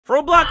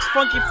Roblox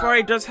Funky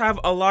Friday does have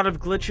a lot of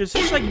glitches,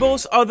 just like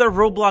most other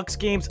Roblox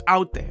games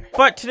out there.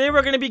 But today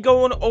we're going to be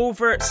going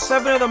over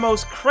 7 of the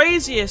most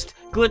craziest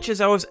glitches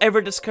that was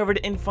ever discovered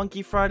in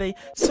Funky Friday,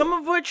 some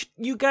of which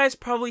you guys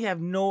probably have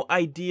no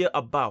idea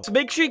about. So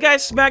make sure you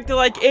guys smack the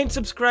like and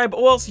subscribe,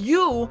 or else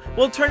you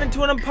will turn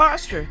into an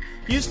imposter.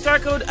 Use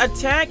Starcode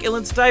attack, and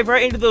let's dive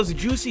right into those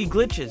juicy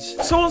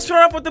glitches. So we'll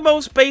start off with the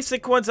most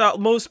basic ones that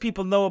most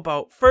people know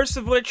about. First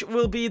of which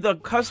will be the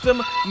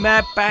custom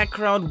map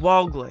background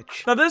wall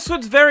glitch. Now this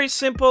one's very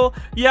simple.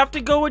 You have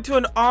to go into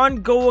an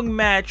ongoing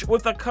match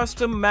with a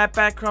custom map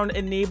background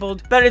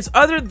enabled that is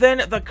other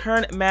than the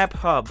current map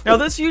hub. Now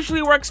this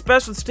usually works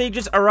best with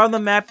stages around the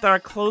map that are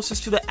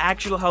closest to the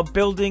actual hub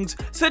buildings,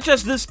 such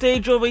as this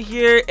stage over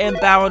here and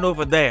that one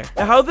over there.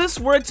 Now how this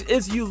works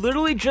is you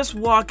literally just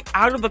walk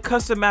out of the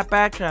custom map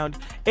background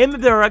in the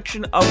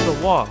direction of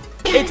the wall.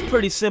 It's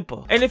pretty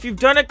simple. And if you've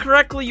done it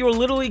correctly, you will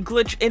literally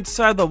glitch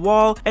inside the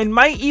wall and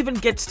might even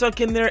get stuck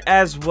in there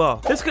as well.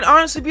 This could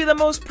honestly be the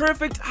most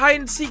perfect hide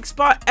and seek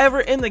spot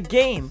ever in the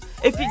game.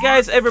 If you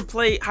guys ever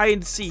play hide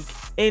and seek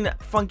in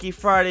Funky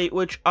Friday,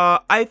 which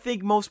I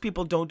think most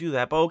people don't do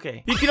that, but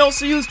okay. You can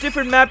also use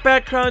different map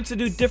backgrounds to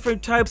do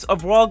different types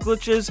of wall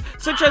glitches,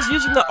 such as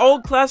using the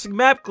old classic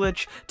map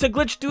glitch to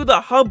glitch through the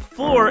hub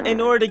floor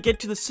in order to get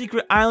to the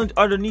secret island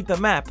underneath the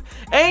map.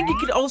 And you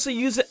can also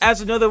use it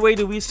as another way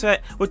to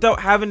reset without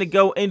having to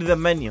go into the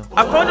menu.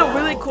 I found a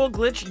really cool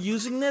glitch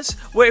using this,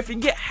 where if you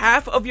get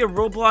half of your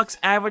Roblox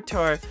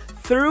avatar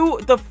through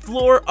the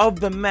floor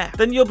of the map,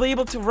 then you'll be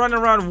able to run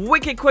around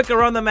wicked quick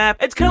around the map.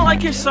 It's kind of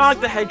like your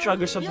Sonic the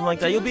Hedgehog or something like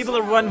that. You'll be able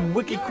to run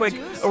wicked quick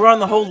around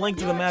the whole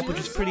length of the map, which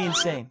is pretty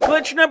insane.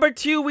 Glitch number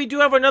 2, we do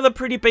have another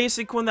pretty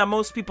basic one that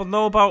most people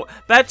know about.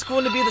 That's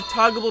going to be the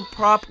toggable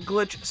prop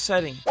glitch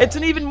setting. It's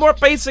an even more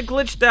basic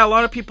glitch that a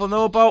lot of people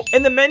know about.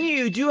 In the menu,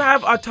 you do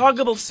have a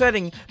toggable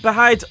setting that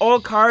hides all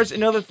cars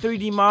and other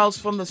 3D models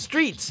from the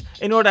streets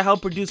in order to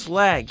help reduce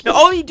lag. Now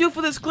all you do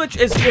for this glitch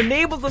is you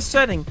enable the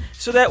setting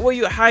so that way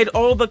you hide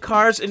all the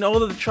cars and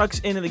all of the trucks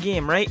into the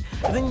game, right?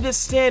 And then you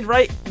just stand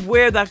right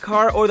where that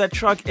car or that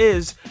truck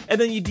is, and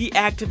then you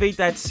deactivate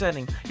that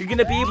setting. You're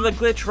gonna be able to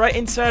glitch right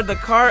inside the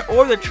car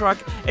or the truck,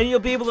 and you'll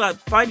be able to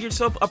find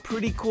yourself a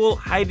pretty cool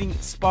hiding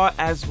spot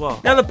as well.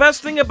 Now the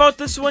best thing about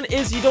this one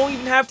is you don't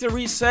even have to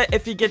reset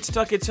if you get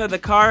stuck inside the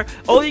car.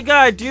 All you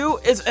gotta do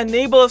is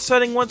enable a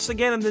setting once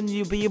again, and then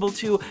you'll be able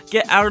to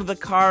get out of the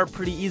car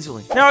pretty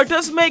easily. Now it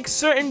does make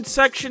certain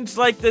sections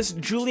like this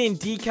Julian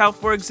decal,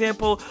 for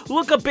example,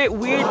 look a bit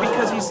weird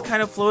because he's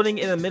kind of floating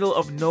in the middle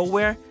of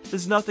nowhere.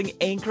 There's nothing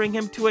anchoring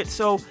him to it,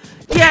 so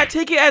yeah,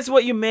 take it as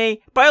what you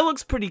may, but it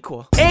looks pretty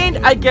cool.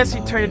 And I guess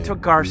he turned into a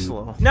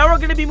Garcello. Now we're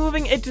going to be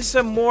moving into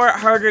some more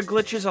harder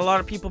glitches a lot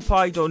of people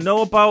probably don't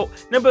know about.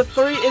 Number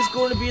 3 is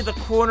going to be the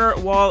corner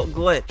wall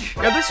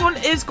glitch. Now this one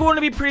is going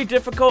to be pretty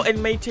difficult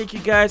and may take you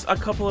guys a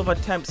couple of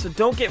attempts, so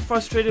don't get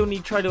frustrated when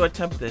you try to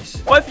attempt this.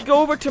 But if you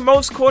go over to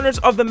most corners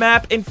of the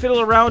map and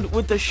fiddle around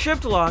with the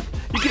shift lock,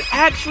 you can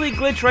actually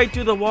glitch right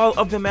through the wall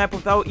of the map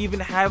without even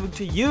having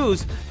to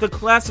use the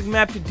classic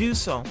map to do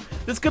so.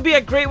 This could be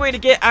a great way to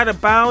get out of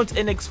bounds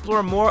and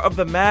explore more of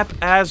the map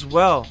as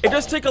well. It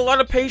does take a lot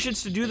of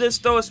patience to do this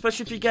though,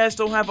 especially if you guys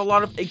don't have a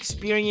lot of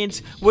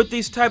experience with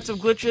these types of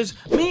glitches.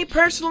 Me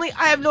personally,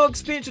 I have no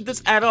experience with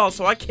this at all,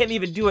 so I can't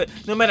even do it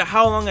no matter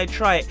how long I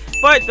try it.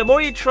 But the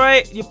more you try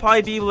it, you'll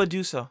probably be able to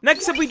do so.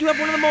 Next up, we do have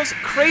one of the most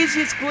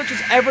craziest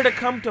glitches ever to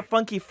come to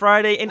Funky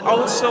Friday, and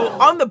also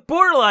on the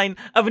borderline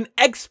of an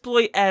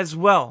exploit as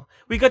well.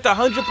 We got the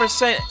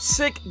 100%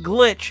 sick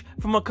glitch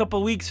from a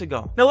couple weeks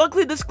ago. Now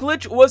luckily this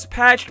glitch was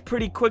patched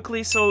pretty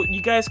quickly, so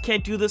you guys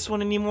can't do this one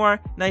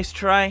anymore. Nice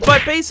try.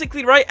 But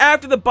basically right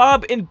after the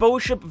Bob and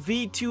Boship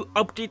V2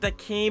 update that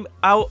came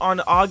out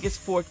on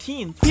August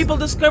 14th, people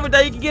discovered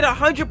that you can get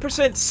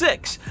 100%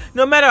 6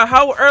 no matter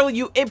how early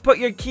you input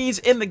your keys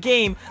in the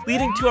game,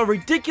 leading to a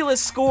ridiculous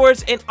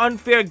scores and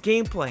unfair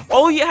gameplay.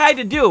 All you had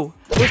to do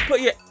was put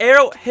your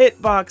arrow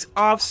hitbox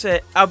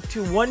offset up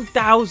to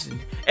 1000.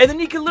 And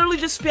then you can literally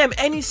just spam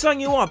any song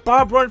you want,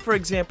 Bob Run for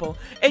example,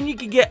 and you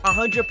can get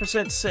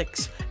 100%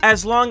 6,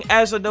 as long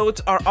as the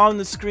notes are on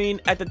the screen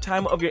at the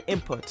time of your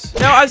inputs.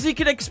 Now as you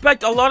can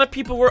expect, a lot of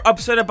people were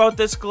upset about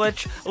this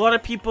glitch. A lot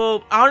of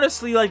people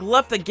honestly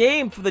left the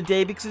game for the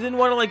day because they didn't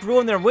want to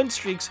ruin their win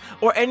streaks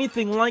or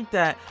anything like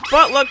that.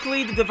 But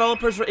luckily the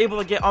developers were able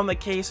to get on the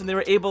case and they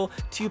were able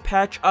to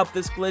patch up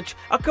this glitch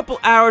a couple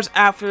hours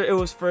after it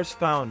was first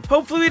found.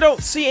 Hopefully we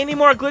don't see any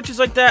more glitches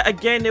like that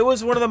again. It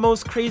was one of the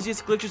most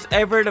craziest glitches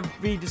ever to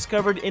be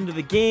discovered into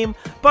the game,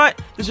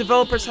 but the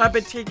developers have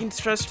been taking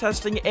stress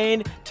testing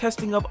and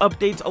testing up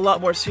updates a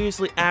lot more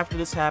seriously after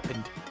this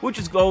happened, which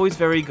is always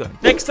very good.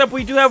 Next up,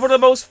 we do have one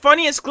of the most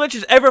funniest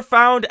glitches ever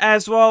found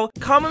as well,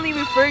 commonly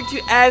referred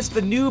to as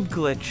the Noob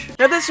glitch.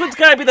 Now this one's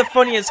gotta be the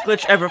funniest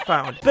glitch ever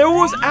found. There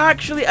was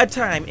actually a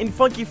time in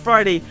Funky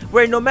Friday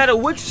where no matter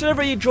which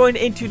server you join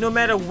into, no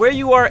matter where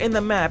you are in the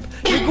map,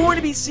 you're going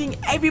to be seeing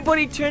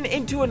everybody turn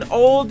into an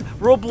old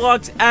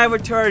Roblox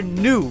avatar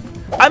Noob.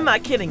 I'm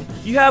not kidding.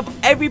 You have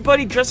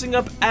everybody dressing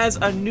up as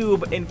a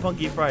noob in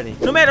Funky Friday.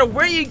 No matter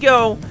where you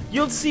go,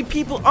 you'll see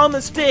people on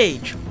the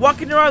stage,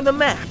 walking around the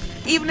map,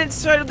 even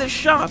inside of the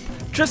shop,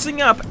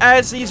 dressing up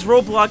as these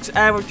Roblox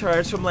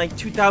avatars from like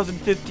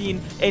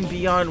 2015 and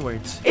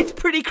beyondwards. It's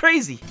pretty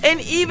crazy.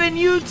 And even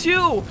you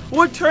too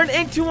would turn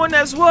into one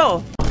as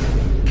well.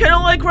 Kinda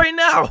like right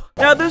now.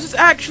 Now, this is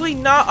actually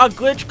not a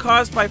glitch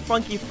caused by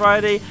Funky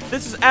Friday.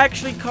 This is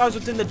actually caused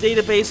within the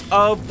database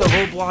of the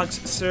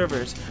Roblox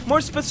servers.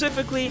 More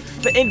specifically,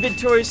 the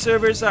inventory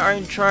servers that are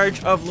in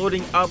charge of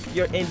loading up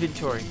your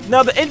inventory.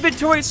 Now, the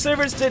inventory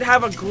servers did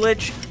have a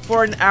glitch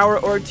for an hour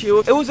or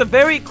two. It was a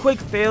very quick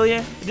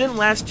failure. It didn't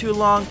last too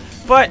long,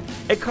 but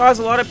it caused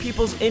a lot of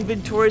people's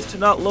inventories to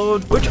not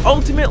load, which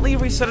ultimately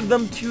resetted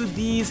them to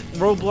these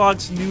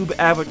Roblox noob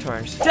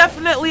avatars.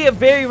 Definitely a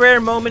very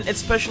rare moment,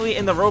 especially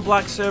in the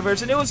Roblox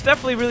servers, and it was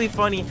definitely really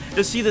funny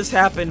to see this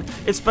happen,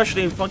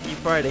 especially in Funky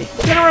Friday.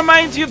 Kinda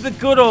reminds you of the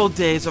good old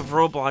days of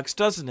Roblox,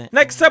 doesn't it?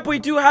 Next up, we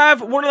do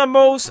have one of the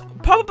most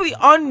probably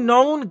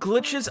unknown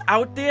glitches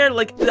out there.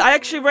 Like, I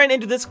actually ran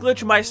into this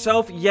glitch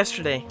myself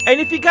yesterday. And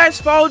if you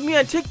guys followed me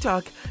on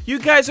TikTok, you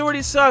guys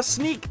already saw a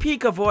sneak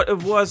peek of what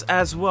it was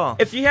as well.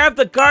 If you have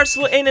the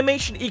Garcello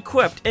animation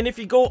equipped, and if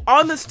you go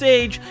on the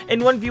stage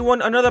and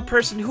 1v1 another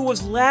person who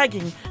was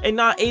lagging and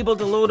not able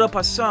to load up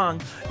a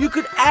song, you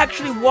could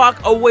actually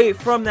walk away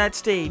from that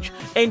stage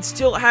and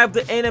still have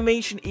the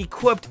animation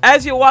equipped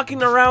as you're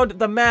walking around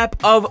the map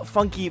of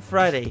Funky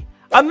Friday.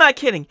 I'm not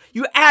kidding.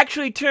 You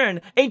actually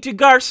turn into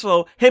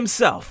Garcello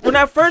himself. When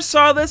I first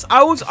saw this,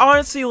 I was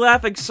honestly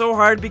laughing so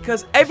hard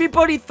because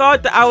everybody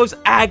thought that I was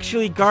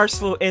actually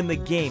Garcello in the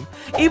game.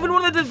 Even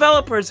one of the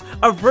developers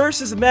of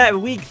Versus Map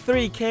Week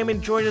 3 came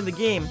and joined in the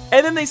game.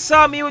 And then they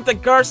saw me with the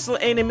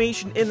Garcello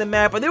animation in the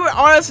map, and they were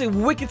honestly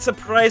wicked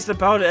surprised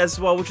about it as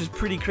well, which is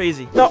pretty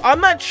crazy. Now,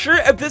 I'm not sure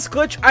if this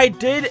glitch I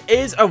did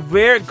is a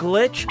rare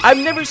glitch. I've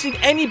never seen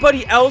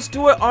anybody else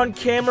do it on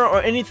camera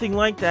or anything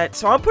like that,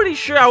 so I'm pretty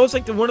sure I was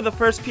like one of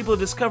the first people to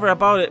discover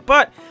about it.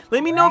 But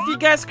let me know if you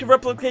guys can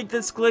replicate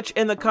this glitch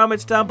in the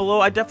comments down below.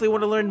 I definitely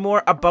want to learn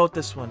more about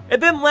this one. And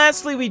then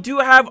lastly, we do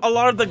have a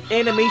lot of the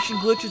animation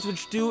glitches,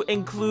 which do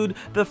include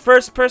the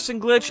first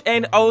person glitch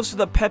and also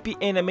the Peppy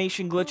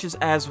animation glitches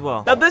as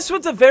well. Now, this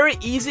one's a very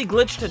easy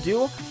glitch to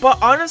do, but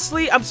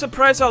honestly, I'm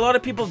surprised a lot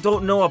of people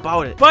don't know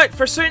about it. But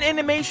for certain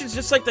animations,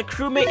 just like the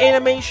crewmate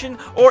animation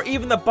or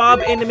even the Bob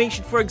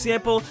animation, for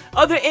example,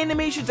 other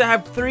animations that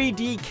have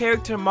 3D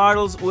character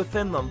models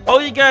within them, all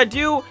you gotta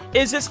do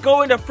is just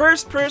go into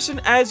first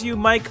person as you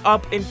mic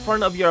up in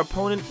front of your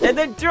opponent, and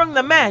then during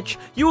the match,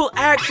 you will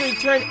actually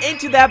turn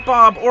into that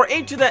Bob or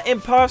into that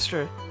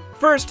imposter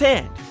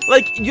firsthand.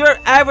 Like, your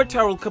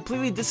avatar will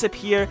completely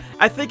disappear.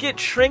 I think it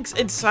shrinks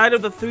inside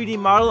of the 3D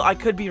model. I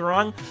could be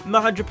wrong. I'm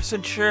not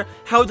 100% sure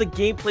how the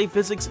gameplay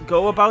physics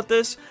go about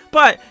this,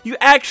 but you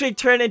actually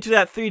turn into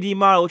that 3D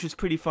model, which is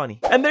pretty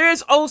funny. And there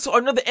is also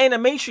another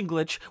animation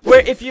glitch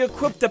where if you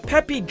equip the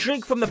Peppy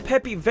drink from the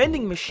Peppy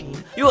vending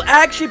machine, you'll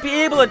actually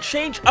be able to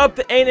change up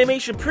the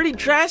animation pretty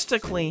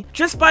drastically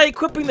just by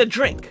equipping the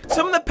drink.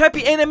 Some of the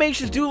Peppy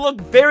animations do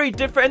look very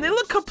different, and they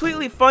look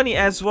completely funny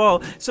as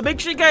well, so make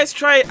sure you guys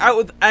try it out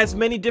with as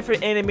many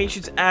different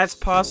animations as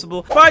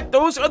possible. But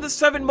those are the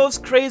 7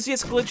 most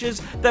craziest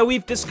glitches that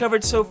we've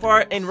discovered so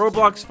far in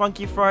Roblox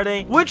Funky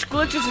Friday. Which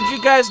glitches did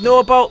you guys know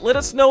about? Let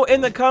us know in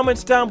the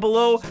comments down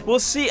below. We'll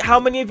see how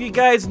many of you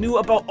guys knew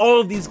about all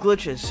of these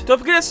glitches. Don't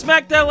forget to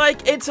smack that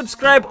like and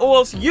subscribe, or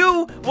else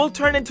you will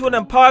turn into an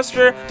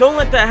imposter. Don't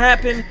let that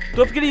happen.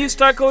 Don't forget to use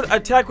Starcode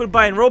Attack when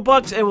buying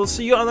Robux, and we'll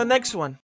see you on the next one.